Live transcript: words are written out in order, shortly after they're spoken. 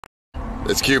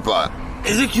It's Cupid.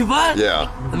 Is it Cupid?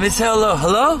 Yeah. Let me say hello.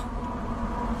 Hello?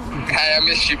 Hey, I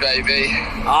miss you, baby.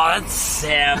 Oh, that's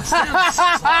Sam.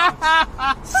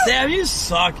 Sam, you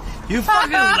suck. You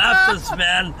fucking left us,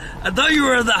 man. I thought you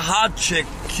were the hot chick,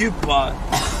 Cupid.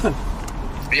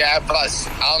 Yeah, but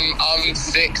I'm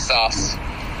 6 sus.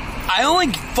 I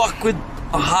only fuck with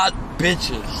hot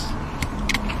bitches.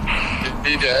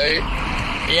 You do?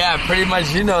 Yeah, pretty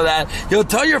much, you know that. Yo,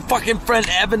 tell your fucking friend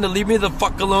Evan to leave me the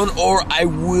fuck alone or I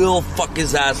will fuck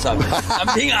his ass up.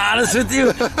 I'm being honest with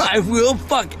you. I will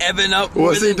fuck Evan up.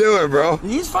 What's he doing, bro?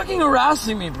 He's fucking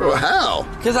harassing me, bro. Well, how?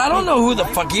 Because I don't know who the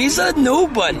fuck. He's a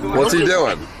nobody. What's he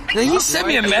doing? He sent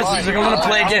me a message like, I'm going to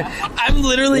play again. I'm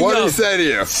literally... What did he say to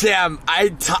you? Sam,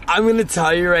 I'm going to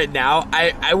tell you right now,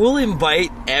 I will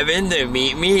invite Evan to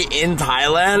meet me in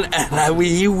Thailand, and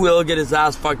he will get his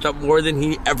ass fucked up more than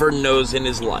he ever knows in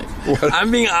his life. What? I'm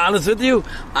being honest with you.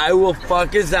 I will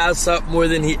fuck his ass up more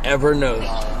than he ever knows.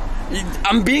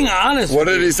 I'm being honest. What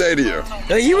did he say to you?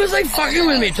 He was like fucking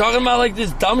with me, talking about like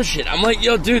this dumb shit. I'm like,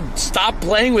 yo, dude, stop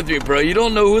playing with me, bro. You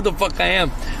don't know who the fuck I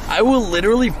am. I will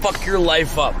literally fuck your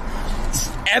life up.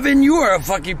 Evan, you are a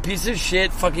fucking piece of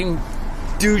shit, fucking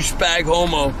douchebag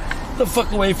homo. Get the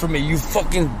fuck away from me, you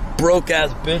fucking broke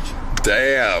ass bitch.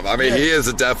 Damn. I mean, he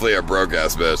is definitely a broke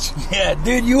ass bitch. Yeah,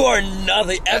 dude, you are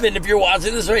nothing. Evan, if you're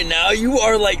watching this right now, you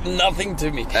are like nothing to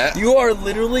me. You are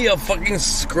literally a fucking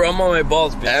scrum on my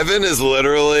balls, bitch. Evan is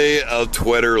literally a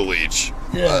Twitter leech.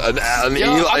 Yeah.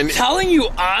 I'm telling you,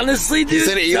 honestly, dude. He's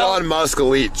an Elon Musk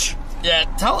leech. Yeah,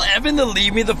 tell Evan to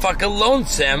leave me the fuck alone,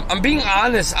 Sam. I'm being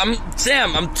honest.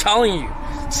 Sam, I'm telling you.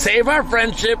 Save our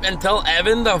friendship and tell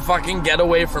Evan to fucking get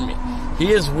away from me.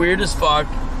 He is weird as fuck.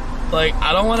 Like,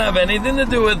 I don't want to have anything to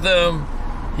do with him.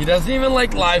 He doesn't even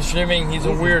like live streaming. He's a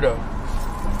weirdo.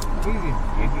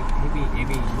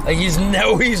 Like, he's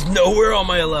nowhere on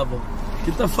my level.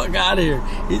 Get the fuck out of here.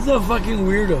 He's a fucking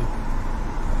weirdo.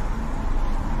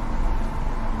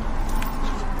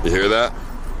 You hear that?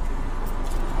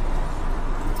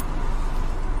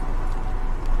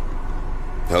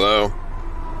 Hello?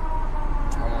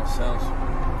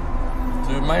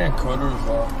 Dude, my encoder's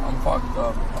off. I'm fucked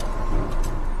up.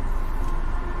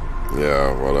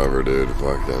 Yeah, whatever, dude.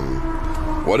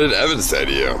 Fucking. What did Evan say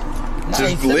to you?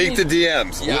 Just leak the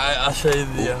DMs. Yeah, I'll show you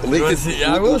the DMs.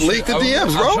 Leak the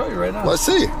DMs, bro. I'll show you right now. Let's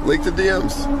see. Leak the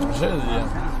DMs. I'll show you the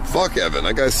DMs. Fuck Evan.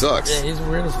 That guy sucks. Yeah, he's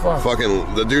weird as fuck.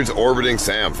 Fucking, the dude's orbiting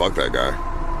Sam. Fuck that guy.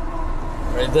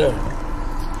 Right there.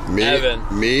 Evan.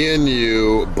 Me and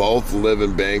you both live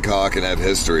in Bangkok and have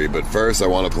history, but first I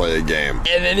want to play a game.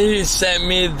 And then he sent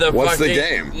me the What's the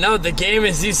game? No, the game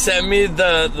is he sent me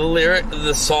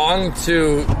the song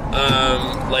to,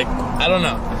 like, I don't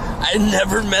know. I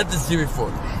never met this dude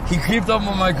before. He creeped up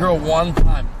on my girl one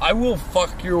time. I will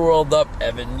fuck your world up,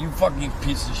 Evan. You fucking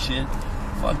piece of shit.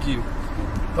 Fuck you.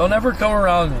 Don't ever come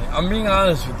around me. I'm being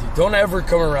honest with you. Don't ever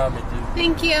come around me, dude.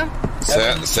 Thank you.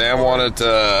 Sam wanted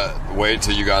to wait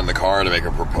till you got in the car to make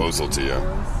a proposal to you.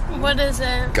 What is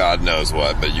it? God knows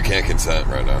what, but you can't consent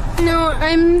right now. No,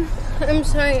 I'm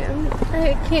sorry.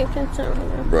 I can't consent right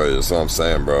now. Bro, that's what I'm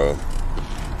saying, bro.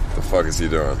 The fuck is he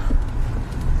doing?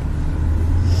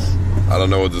 I don't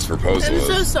know what this proposal is.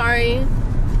 I'm so sorry.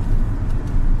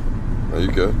 Are you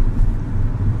good?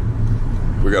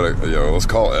 We gotta, let's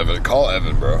call Evan. Call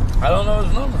Evan, bro. I don't know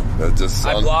his number.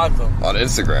 I blocked him. On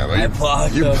Instagram. I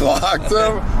blocked him. You blocked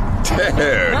him?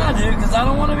 Dude. Nah, dude, because I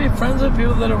don't want to be friends with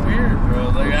people that are weird, bro.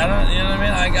 Like, I don't, you know what I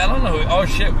mean? Like, I don't know. Oh,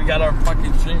 shit, we got our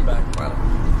fucking stream back.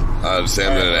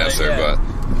 Sam didn't answer, but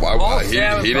why, he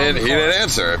didn't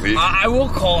answer. I will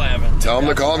call Evan. Tell him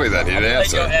to call me then. He didn't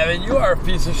answer. Yo, Evan, you are a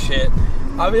piece of shit.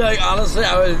 I'll be like, honestly,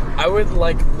 I would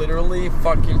like literally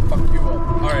fucking fuck you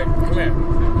up. All right, come here.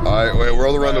 All right, wait,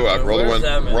 roll the window up.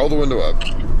 Roll the window up.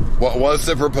 What's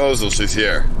the proposal? She's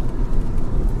here.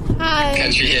 Hi.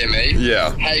 Can she hear me?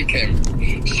 Yeah. Hey, Kim.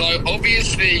 So,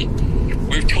 obviously,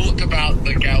 we've talked about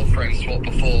the girlfriend swap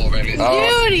before, and it's...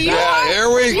 Dude, here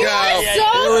we go.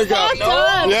 So fucked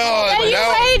up. You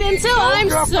wait until I'm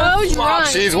so drunk.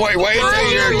 She's wait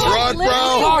till you're drunk,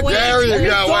 bro. There you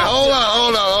go. Wait,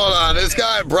 hold on. This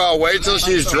guy, bro, wait till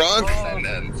she's drunk.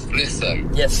 Listen.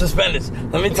 Yes, Suspendas.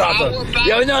 Let me talk to her.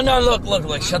 Yo, no,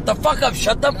 look. Shut the fuck up.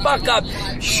 Shut the fuck up.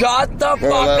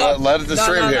 Let the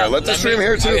stream here. Let the stream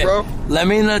here too, bro. Let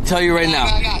me tell you right now.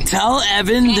 Tell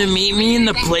Evan to meet me in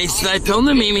the place that I told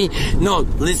him to meet me. No,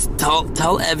 listen,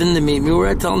 tell Evan to meet me where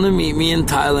I told him to meet me in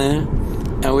Thailand.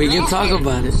 And we can talk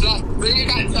about it. So, bring it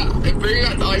back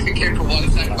to Ice and Kim for 1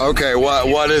 second. Okay,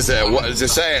 what is it?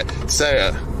 Just say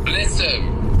it. Listen,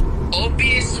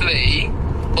 obviously,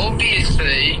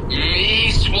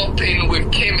 me swapping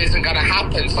with Kim isn't going to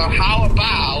happen. So how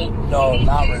about No,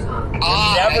 not reroute.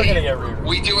 You're never gonna get reroute.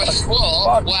 We do a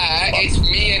swap where it's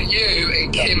me and you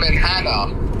and Kim and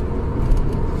Hannah.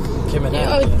 Kim and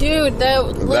Hannah. Oh, dude, that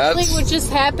literally would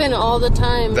just happen all the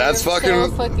time. That's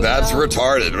fucking that's dumb.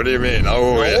 retarded. What do you mean?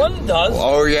 Oh, No one does.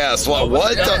 Oh, yes. What?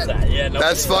 Nobody does that. Yeah,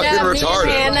 that's fucking retarded.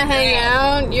 Me and Hannah hang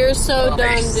out. You're so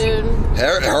dumb, dude.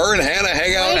 Her and Hannah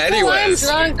hang out Wait till anyways.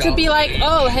 I'm drunk to be like,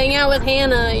 oh, hang out with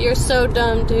Hannah. You're so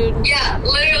dumb, dude. Yeah,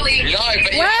 literally. No,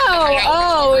 but Wow,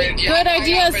 oh, good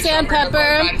idea,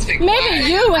 Sandpepper.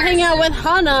 Maybe you hang out with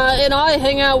Hannah and I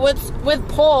hang out with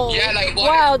Paul. Yeah, like,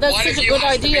 wow, that's such a good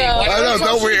idea. I don't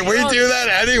know. We do that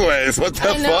anyways. What the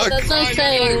I know, fuck? that's what I'm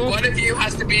saying. One of you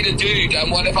has to be the dude,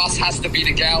 and one of us has to be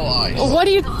the gal eyes. What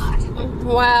do you...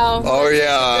 Wow. Oh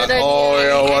yeah. Oh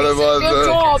yeah. What about Good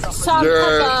job,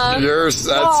 Sandpepper. That's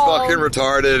fucking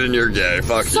retarded, and you're gay.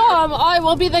 Fuck you. Sam, I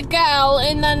will be the gal,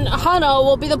 and then Hannah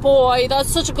will be the boy. That's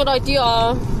such a good idea.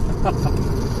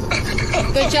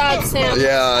 Good job, Sam.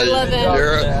 Yeah, I love it.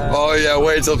 Oh yeah.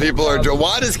 Wait till people are.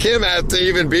 Why does Kim have to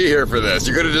even be here for this?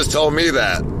 You could have just told me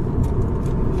that.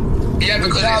 Yeah,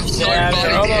 because it's so funny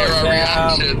to hear a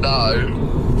reaction, though.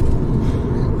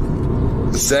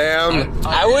 Sam.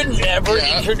 I would never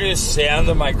introduce Sam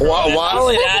to my girl. Why? Not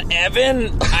only that,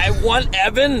 Evan, I want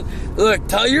Evan. Look,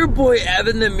 tell your boy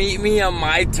Evan to meet me on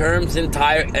my terms in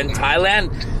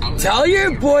Thailand. Tell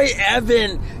your boy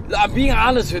Evan, I'm being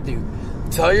honest with you.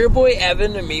 Tell your boy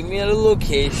Evan to meet me at a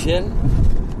location,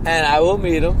 and I will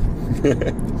meet him. You know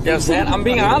what I'm saying? I'm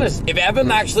being honest. If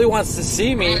Evan actually wants to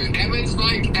see me... Evan's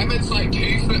like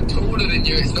 2 foot taller than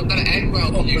you. It's not going to end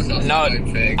well for you, No, I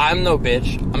don't think. I'm no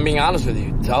bitch. I'm being honest with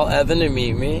you. Tell Evan to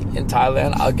meet me in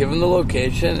Thailand. I'll give him the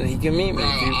location, and he can meet me. Bro,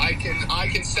 I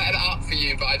can set it up for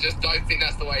you, but I just don't think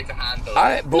that's the way to handle it.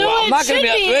 Alright, but No, I'm not going to be...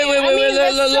 it should be. Wait, I mean,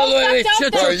 that's so wait.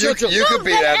 fucked up. You could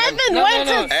beat Evan.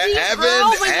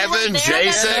 Evan,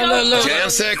 Jason,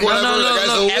 Jamsick, whatever. The guy's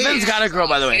the lead. Evan's got a girl,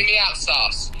 by the way. Hear me out,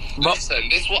 Sus. Listen,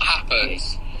 this is what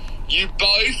happens. You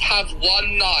both have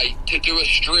one night to do a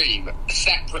stream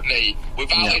separately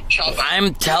without each other.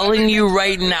 I'm telling you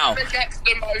right now.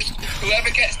 Whoever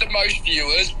gets the most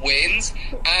viewers wins.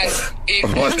 And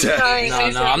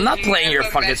if No, I'm not playing your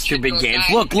fucking stupid games.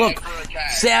 Look.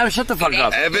 Sam, shut the fuck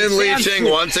up. Evan leeching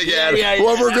once again.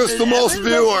 Whoever gets the most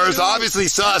viewers, obviously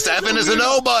sus. Evan is a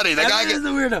nobody. That guy gets,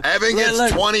 Evan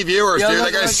gets 20 viewers, dude.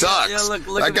 That guy sucks.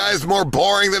 That guy's more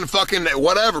boring than fucking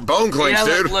whatever. Bone clinks,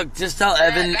 dude. Look, just tell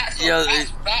Evan.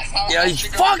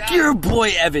 Fuck your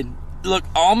boy Evan. Look,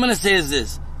 all I'm gonna say is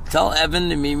this. Tell Evan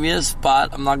to meet me at a spot.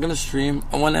 I'm not gonna stream.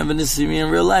 I want Evan to see me in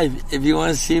real life. If you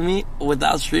wanna see me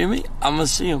without streaming, I'm gonna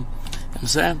see him. You know what I'm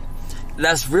saying?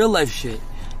 That's real life shit.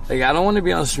 Like, I don't wanna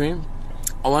be on stream.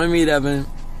 I wanna meet Evan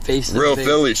face to face. Real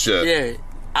Philly shit. Yeah.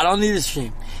 I don't need a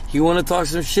stream. He wanna talk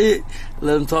some shit,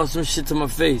 let him talk some shit to my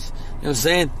face. You know what I'm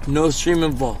saying? No stream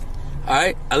involved.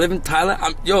 Alright? I live in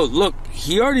Thailand. Yo, look,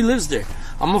 he already lives there.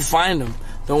 I'm gonna find him.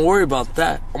 Don't worry about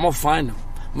that. I'm gonna find him.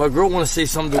 My girl wanna say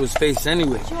something to his face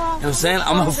anyway. You know what I'm saying?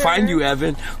 I'm gonna find you,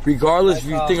 Evan, regardless if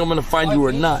you think I'm gonna find you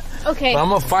or not. Okay. But I'm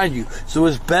gonna find you. So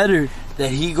it's better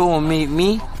that he go and meet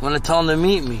me when I tell him to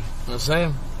meet me. You know what I'm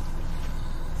saying?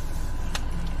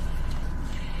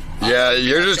 Yeah,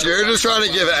 you're just trying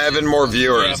to give Evan more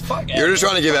viewers. You're just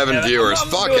trying to give Evan viewers.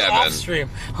 Fuck Evan. I'm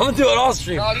gonna do it off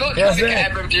stream. No, I'm not trying to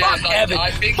get Evan viewers. Fuck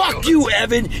Evan. Fuck you,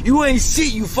 Evan. You ain't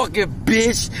shit, you fucking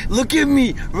bitch. Look at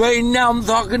me right now. I'm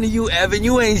talking to you, Evan.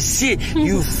 You ain't shit,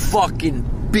 you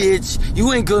fucking bitch.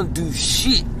 You ain't gonna do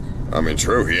shit. I mean,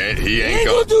 true. He ain't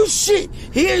gonna do shit.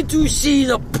 He ain't do shit. He's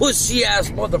a pussy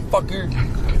ass motherfucker.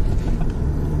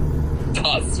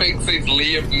 Thinks he's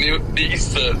Liam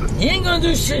Neeson. He ain't gonna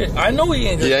do shit. I know he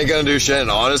ain't gonna. He ain't gonna do shit.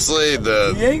 And honestly,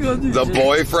 the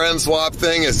boyfriend swap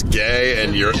thing is gay,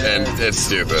 and it's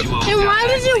stupid. And why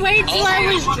did you wait till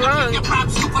I was drunk?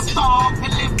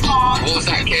 What was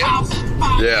that, kid?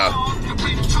 Yeah.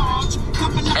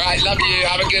 Alright, love you.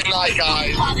 Have a good night,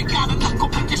 guys.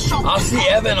 I'll see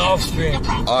Evan off stream.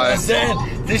 Alright.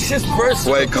 This is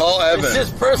personal. Wait, call Evan. This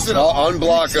is personal.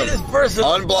 Unblock him. This is personal.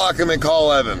 Unblock him and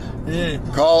call Evan. Yeah.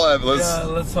 Call Evan. Let's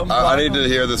unblock I need him. to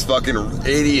hear this fucking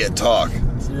idiot talk.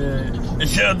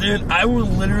 Yeah, dude, I will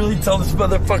literally tell this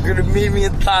motherfucker to meet me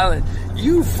in Thailand.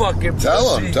 You fucking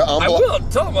tell pussy. him. I will.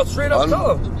 Tell him. I'll straight up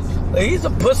tell him. Like, he's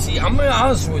a pussy. I'm gonna be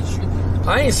honest with you.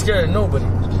 I ain't scared of nobody.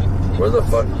 Where the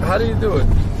fuck? How do you do it?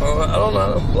 I don't know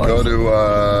how to block. Go to,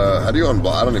 how do you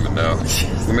unblock? I don't even know.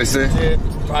 Let me see.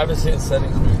 Privacy and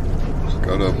settings.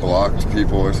 Go to blocked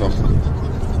people or something.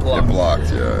 Blocked. Get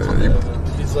blocked, yeah.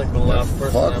 He's like the last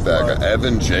person. Fuck that guy.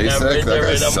 Evan Jasek? That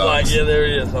guy sucks. Yeah, there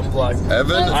he is. I'm blocked.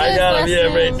 Evan? I got him. Yeah,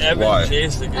 right. Evan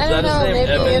Jasek. Is that his name?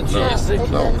 Evan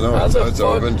Jasek? No, it's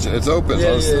open. It's open.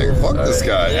 Fuck this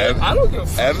guy. Yeah, I don't give a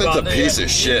fuck. Evan's a piece of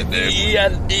shit, dude.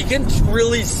 He can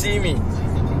really see me.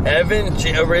 Evan,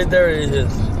 right there he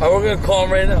is. We're gonna call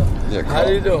him right now. Yeah, call How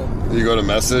do you do? You go to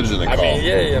message and then call.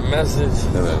 Yeah, message.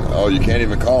 And then, you can't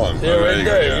even call him. Yeah, right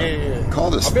there. Yeah. Call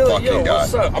this fucking guy.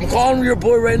 What's up? I'm calling your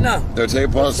boy right now. No, take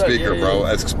him on speaker, bro.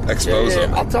 Expose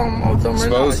him. I'll tell him right now.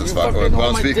 Expose this fucking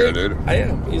on speaker, dude. I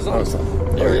am. He's on.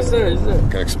 Yeah, he's there.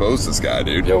 Can expose this guy,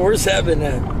 dude. Yo, where's Evan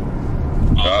at?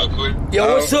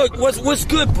 Yo, what's up? What's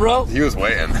good, bro? He was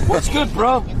waiting. What's good,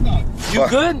 bro? You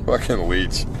good? Fucking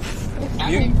leech.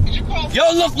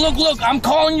 Yo, look, I'm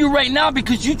calling you right now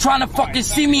because you trying to fucking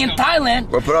see me in Thailand.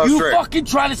 Well, put on you straight. Fucking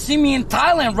trying to see me in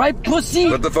Thailand, right, pussy?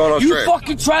 Put the phone on you straight. You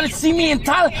fucking trying to see me in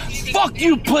Thailand. Fuck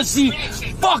you, pussy.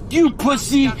 Fuck you,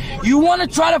 pussy. You want to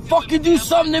try to fucking do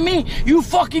something to me? You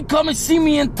fucking come and see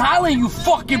me in Thailand, you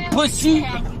fucking pussy.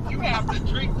 You have to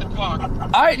drink the talk.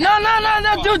 Alright,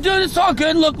 no, dude, it's all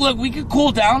good. Look, we can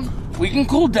cool down.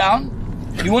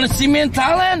 You want to see me in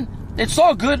Thailand? It's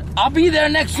all good. I'll be there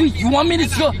next week. You want me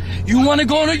to go? You want to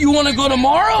go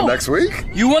tomorrow? Next week?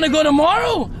 You want to go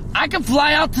tomorrow? I can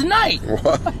fly out tonight.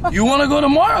 What? You want to go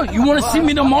tomorrow? You want to see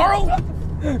me tomorrow?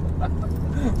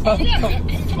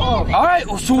 All right.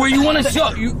 So where you want to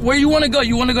go? Where you want to go?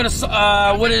 You want to go to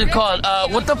what is it called?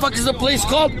 What the fuck is the place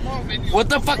called? What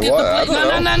the fuck is the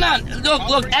place? No.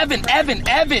 Look,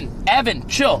 Evan,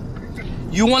 chill.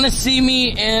 You want to see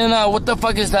me in, what the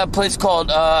fuck is that place called?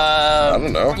 I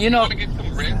don't know. You know.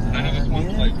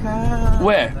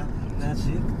 Where?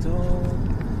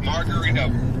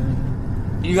 Margarita.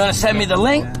 You gonna send me the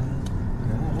link?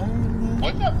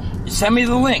 What's up? Send me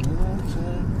the link.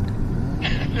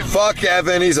 Fuck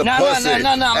Evan, he's a pussy.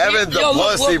 No. Evan's a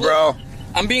pussy, bro.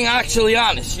 I'm being actually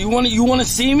honest. You wanna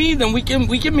see me? Then we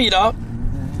can meet up.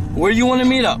 Where you wanna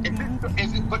meet up?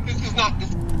 But this is not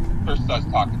this first us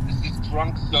talking.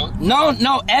 Drunk, so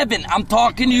no, Evan, I'm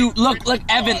talking to you. Look,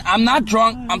 Evan, I'm not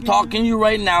drunk. I'm talking to you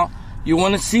right now. You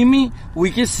want to see me?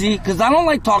 We can see, because I don't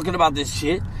like talking about this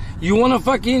shit. You want to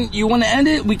end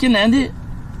it? We can end it.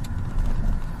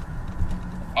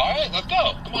 All right, let's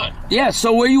go. Come on. Yeah,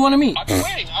 so where you want to meet? I'll be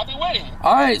waiting.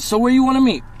 All right, so where you want to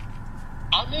meet?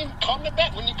 I mean,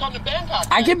 when you come to Bangkok.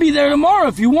 I can be there tomorrow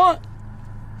if you want.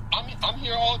 I'm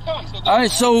here all the time. So all right,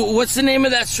 so what's the name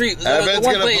of that street? Evan's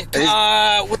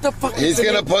what the fuck? He's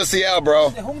gonna pussy out,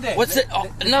 bro. What's it? Oh,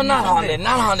 no, not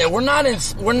Hyundai.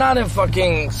 We're not in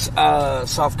fucking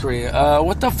South Korea.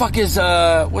 What the fuck is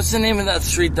what's the name of that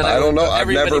street that I don't know. I've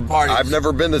parties?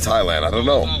 never been to Thailand. I don't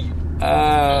know.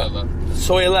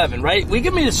 Soy 11, right? We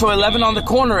can meet at Soy 11 on the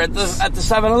corner at the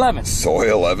 7-Eleven.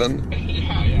 Soy 11?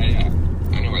 Yeah.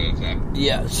 I know where that's at.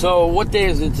 Yeah. So what day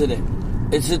is it today?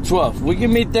 It's the 12th. We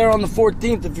can meet there on the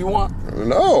 14th if you want.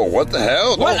 No, what the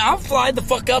hell? What? I'll fly the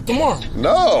fuck out tomorrow.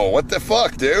 No, what the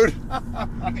fuck, dude?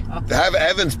 Have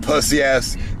Evan's pussy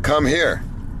ass come here.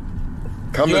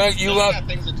 I got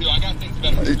things to do. I got things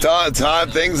to do.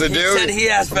 Todd, things to do? He said he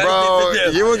has better bro, things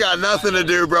to do. You ain't got nothing to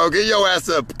do, bro. Get your ass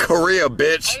to Korea,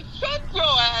 bitch. Shut your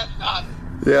ass up.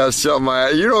 Yeah, shut my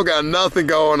ass. You don't got nothing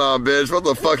going on, bitch. What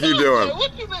the fuck you doing?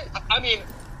 What you mean?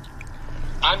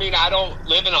 I mean, I don't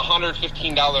live in a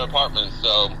 $115 apartment,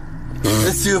 so.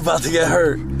 This dude about to get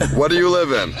hurt. What do you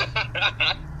live in?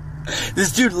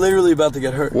 This dude literally about to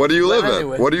get hurt. What do you live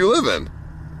in? What do you live in?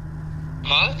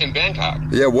 Huh? In Bangkok.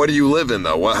 Yeah, what do you live in,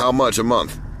 though? How much a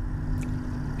month?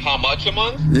 How much a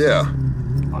month? Yeah.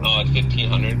 Like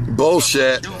 $1,500.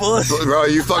 Bullshit. Bro,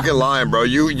 you fucking lying, bro.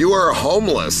 You are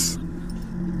homeless.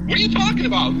 What are you talking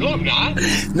about? No, I'm not.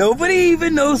 Nobody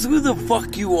even knows who the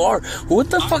fuck you are. What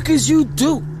the fuck is you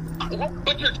do?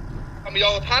 But you're telling me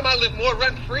all the time I live more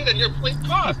rent-free than your place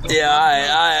costs. Yeah,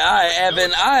 alright,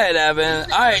 Evan. Alright,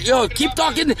 Evan. Alright, yo, keep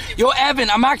talking. Yo, Evan,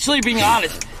 I'm actually being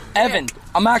honest. Evan,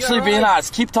 I'm actually being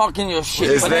honest. Keep talking your shit.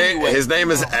 His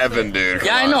name is Evan, dude.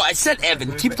 Yeah, I know. I said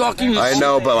Evan. Keep talking your shit. I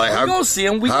know, but like, we go see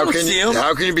him. We go see him.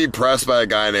 How can you be pressed by a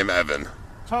guy named Evan?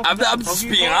 I'm just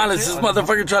being honest. This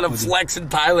motherfucker trying to flex in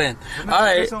Thailand. All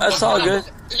right, that's all good.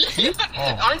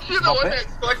 Aren't you the one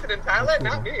that's flexing in Thailand?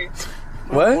 Not me.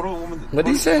 What? What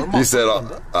did he say? He said,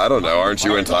 "I don't know. Aren't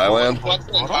you in Thailand?"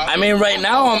 I mean, right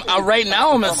now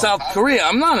I'm in South Korea.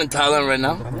 I'm not in Thailand right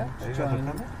now.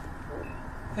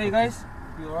 Hey guys,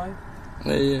 you alright?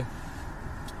 Yeah.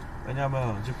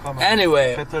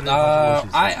 Anyway, Evan,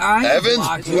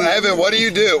 what do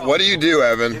you do? What do you do,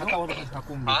 Evan?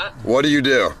 What do you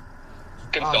do?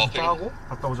 Consulting.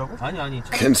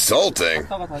 Consulting?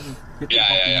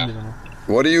 Yeah.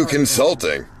 What are you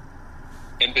consulting?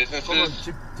 in businesses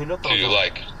to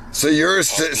like. So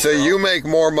you make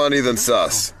more money than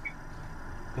Sus.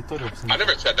 I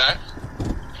never said that.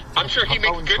 I'm sure he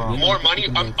makes more money.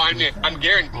 I'm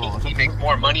guaranteed he makes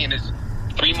more money in his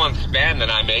 3-month span than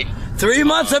I make. 3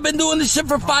 months? I've been doing this shit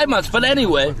for 5 months. But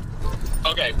anyway.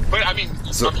 Okay, but I mean,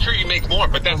 I'm sure you make more,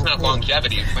 but that's not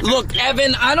longevity. Like, look,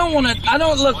 Evan, I don't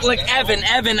look like Evan.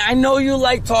 Evan, I know you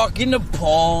like talking to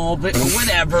Paul, but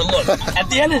whatever. Look, at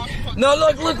the end of, no,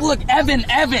 look, Evan.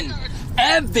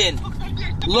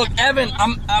 Look, Evan,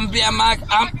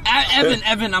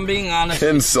 Evan, I'm being honest.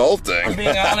 Insulting. I'm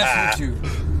being honest with you.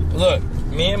 Look,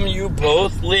 me and you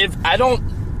both live, I don't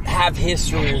have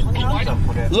history. Look,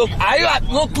 look,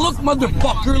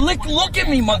 motherfucker. Look at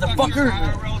me, motherfucker.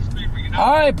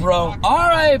 All right, bro.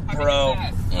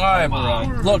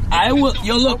 Look, I will.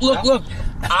 Look.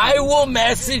 I will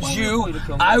message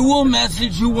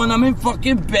you when I'm in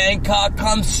fucking Bangkok.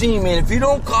 Come see me. And if you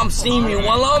don't come see me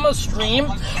while I'm on stream,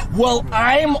 while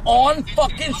I'm on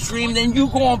fucking stream, then you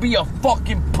gonna be a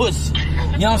fucking pussy. You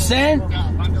know what I'm saying?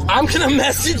 I'm gonna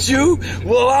message you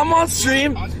while I'm on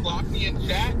stream.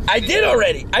 I did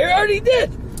already. I already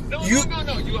did. No, you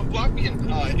unblocked me on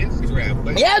Instagram.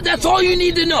 But yeah, that's all you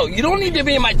need to know. You don't need to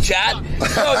be in my chat. No, you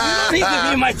don't need to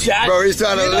be in my chat. Bro, he's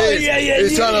trying to leech.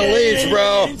 He's trying to leech,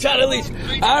 bro. He's trying to leech.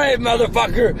 All right,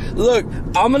 motherfucker. Look,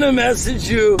 I'm going to message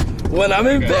you when I'm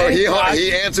in Bangkok.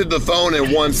 He answered the phone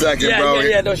in 1 second, bro.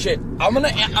 Yeah, no shit. I'm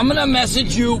gonna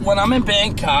message you when I'm in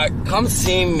Bangkok. Come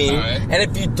see me. Right. And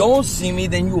if you don't see me,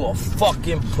 then you a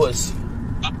fucking pussy.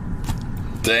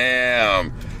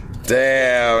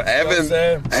 Damn,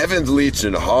 Evan's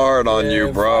leeching hard on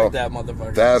you, bro. Fuck that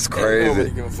motherfucker. That's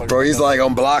crazy. Bro, he's like,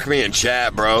 unblock me in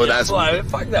chat, bro. Yeah,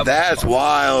 that's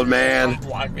wild, man.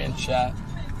 Block me in chat.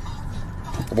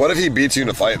 What if he beats you in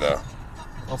a fight, though?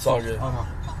 It's all good.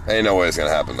 Ain't no way it's gonna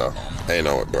happen, though. Ain't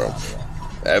no way, bro.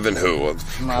 Evan who?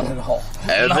 Not at all.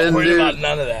 Evan, I'm not worried about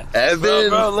none of that. Evan?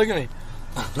 Bro, look at me.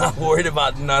 I'm not worried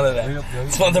about none of that.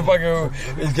 This motherfucker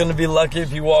is gonna be lucky if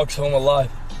he walks home alive.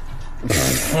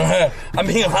 I'm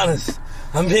being honest.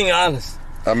 I'm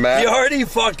mad. He already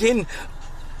fucking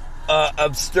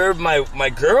disturbed my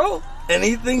girl, and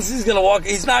he thinks he's gonna walk.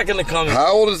 He's not gonna come.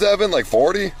 How old is Evan? Like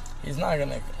 40? He's not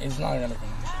gonna come.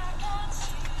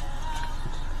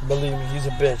 Believe me, he's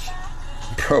a bitch.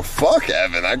 Bro, fuck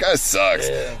Evan. That guy sucks.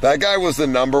 Yeah. That guy was the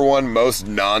 #1 most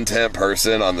non-temp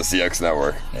person on the CX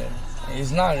network. Yeah.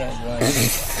 He's not gonna do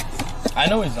it. I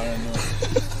know he's not gonna do it.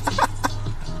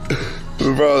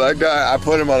 Bro, that guy, I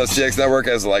put him on the CX network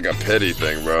as like a pity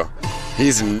thing, bro.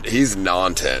 He's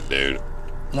non-tent, dude.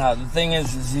 Nah, the thing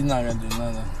is he's not gonna do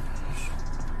nothing.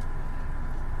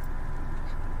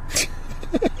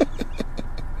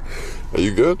 Are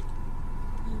you good?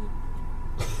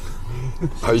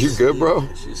 Are you good, bro?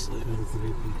 She's sleeping.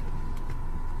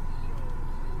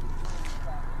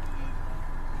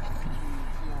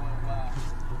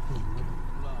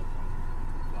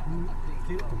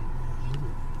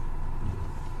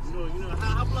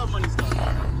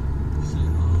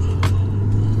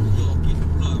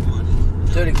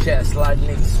 Dirty cat, slide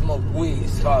niggas, smoke weed,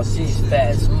 small she's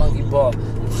fast, monkey ball.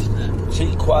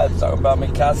 She quiet, talk about me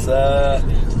casa.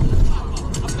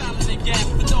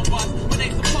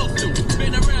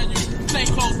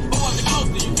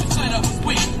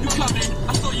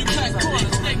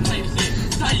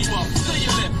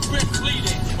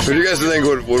 Who do you guys think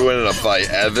would win in a fight,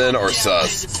 Evan or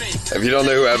Sus? If you don't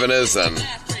know who Evan is, then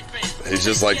he's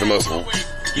just like the most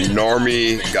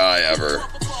normie guy ever.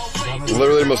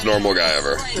 Literally the most normal guy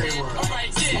ever.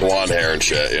 Blonde hair and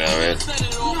shit, you know what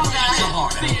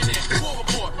I mean?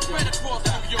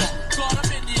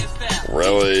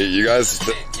 Really? You guys,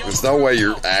 there's no way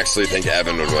you actually think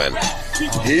Evan would win.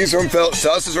 He's from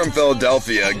Sus is from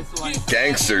Philadelphia,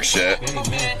 gangster shit.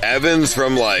 Evan's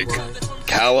from like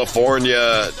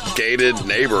California, gated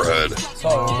neighborhood.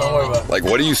 Like,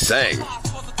 what are you saying?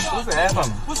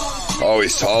 Oh,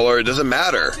 he's taller. It doesn't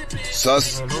matter.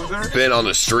 Sus been on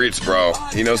the streets, bro.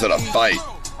 He knows how to fight.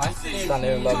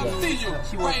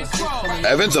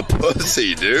 Evan's a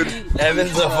pussy, dude.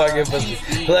 Evan's a fucking pussy.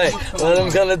 Like, let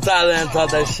him come to Thailand and talk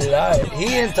that shit. Alright,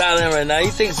 he in Thailand right now. He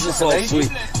thinks it's all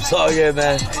sweet. It's all good,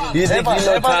 man. You think you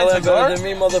know Thailand better than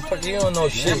me, motherfucker? You don't know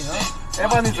shit.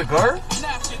 Evan needs a girl?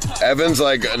 Evan's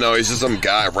like, no, he's just some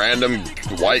guy, random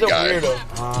white guy.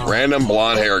 Random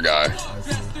blonde hair guy.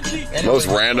 Most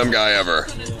random guy ever.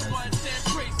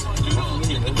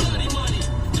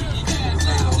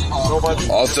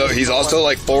 Also, he's also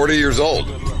like 40 years old.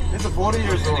 He's 40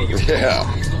 years old.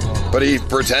 Yeah. But he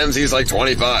pretends he's like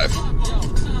 25.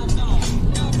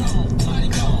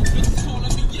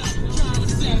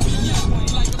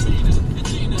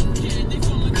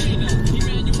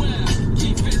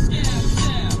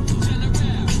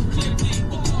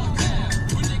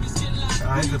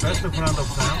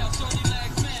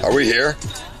 we here?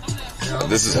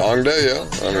 This is Hongdae,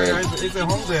 yeah? I mean, it's a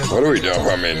Hongdae. what are we doing?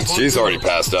 I mean, she's already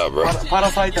passed up, bro.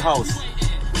 Parasite house.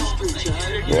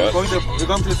 What? We're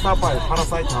going to stop by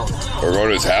Parasite house. We're going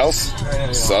to his house? Yeah.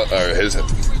 His...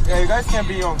 Yeah, you guys can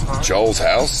be on time. Joel's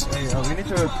house? Yeah, we need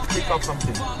to pick up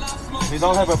something. We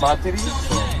don't have a battery,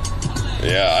 so...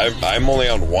 Yeah, I'm only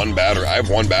on one battery. I have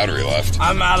one battery left.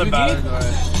 I'm out of battery.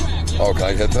 Oh, can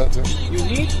I get that too? You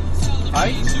need?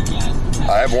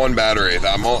 I have one battery. I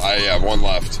have one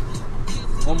left.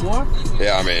 One more?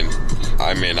 Yeah, I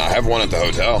mean, I have one at the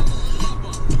hotel.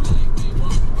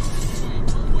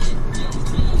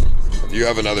 If you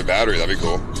have another battery, that'd be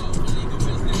cool.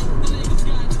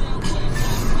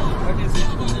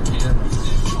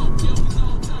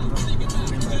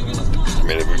 I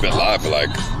mean, we've been live for like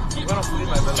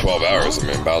 12 hours. I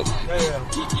mean, about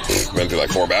been through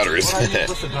like 4 batteries.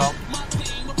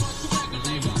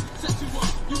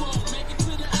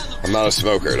 I'm not a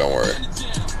smoker, don't worry.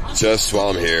 Just while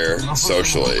I'm here,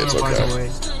 socially, it's okay.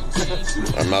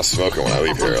 I'm not smoking when I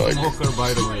leave here. Like,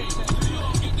 by the way.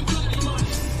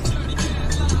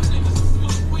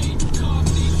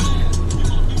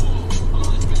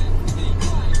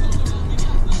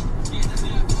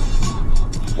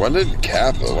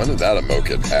 when did that emote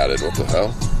get added? What the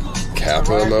hell?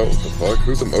 Kappa emote? What the fuck?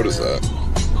 Whose emote is that?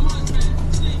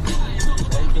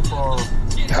 Thank you for...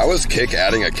 How is Kick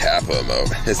adding a Kappa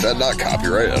emote? Is that not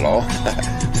copyright at all?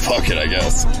 Fuck it, I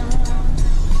guess.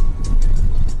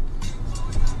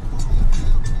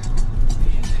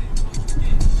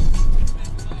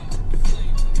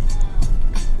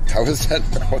 How is that?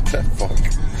 What the fuck?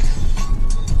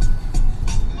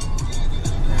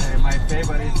 My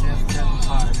favorite is just 10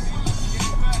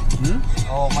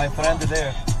 Oh, my friend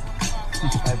there.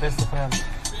 My best friend.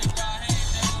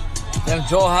 Then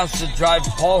Joel has to drive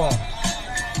Paul home.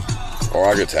 Or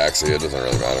I get taxi, it doesn't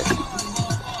really matter.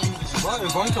 What,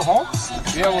 you're going to home?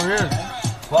 Yeah, we're here.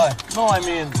 Why? No, I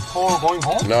mean, for going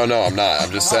home? No, I'm not.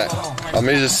 I'm just saying. Let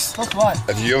me just...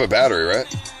 If you have a battery, right?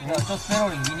 Yeah, just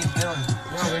battery. We need battery.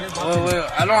 Yeah, we need battery.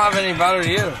 Wait, I don't have any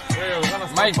battery either.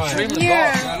 My stream is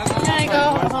Here, off. can I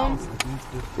go home?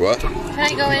 What? Can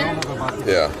I go in?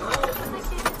 Yeah.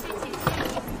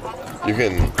 You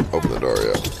can open the door,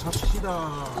 yeah.